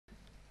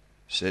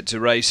Set to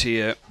race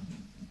here.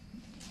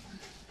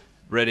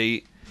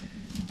 Ready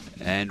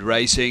and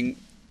racing.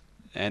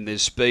 And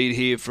there's speed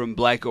here from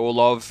Black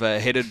Orlov,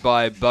 headed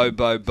by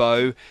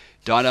Bo.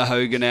 Dinah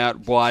Hogan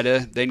out wider.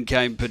 Then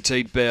came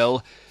Petite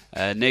Belle.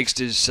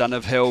 Next is Son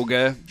of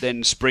Helga.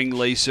 Then Spring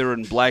Lisa,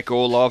 and Black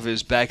Orlov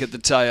is back at the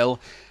tail.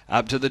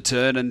 Up to the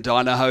turn, and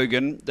Dinah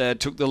Hogan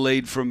took the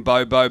lead from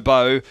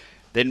Bo.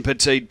 Then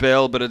Petite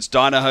Belle, but it's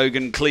Dinah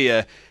Hogan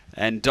clear.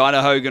 And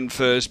Dinah Hogan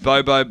first,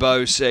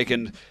 Bo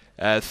second.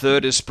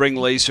 Third is Spring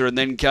Lisa, and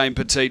then came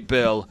Petite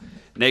Belle.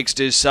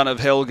 Next is Son of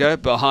Helga.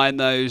 Behind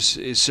those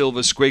is Silver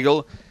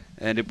Squiggle,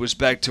 and it was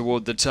back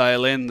toward the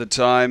tail end. The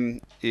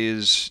time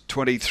is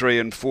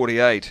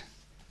 23:48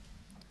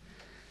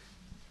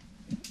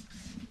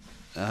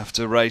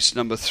 after race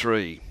number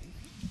 3.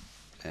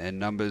 And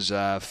numbers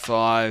are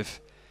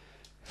 5,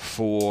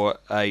 4,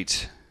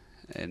 8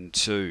 and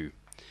 2.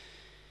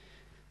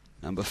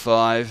 Number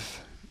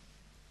 5,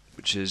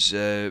 which is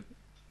the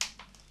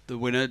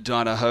winner,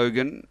 Dinah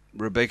Hogan.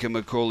 Rebecca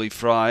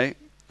Macaulay-Fry,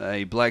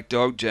 a black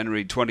dog,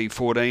 January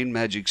 2014,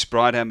 Magic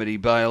Sprite, Amity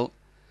Bale.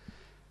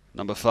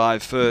 Number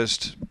 5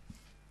 first.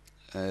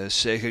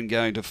 Second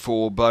going to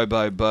 4,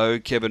 Bo,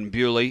 Kevin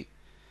Bewley.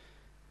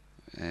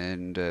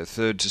 And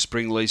third to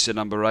Spring Lisa,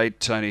 number 8,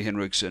 Tony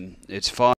Henriksen. It's 5.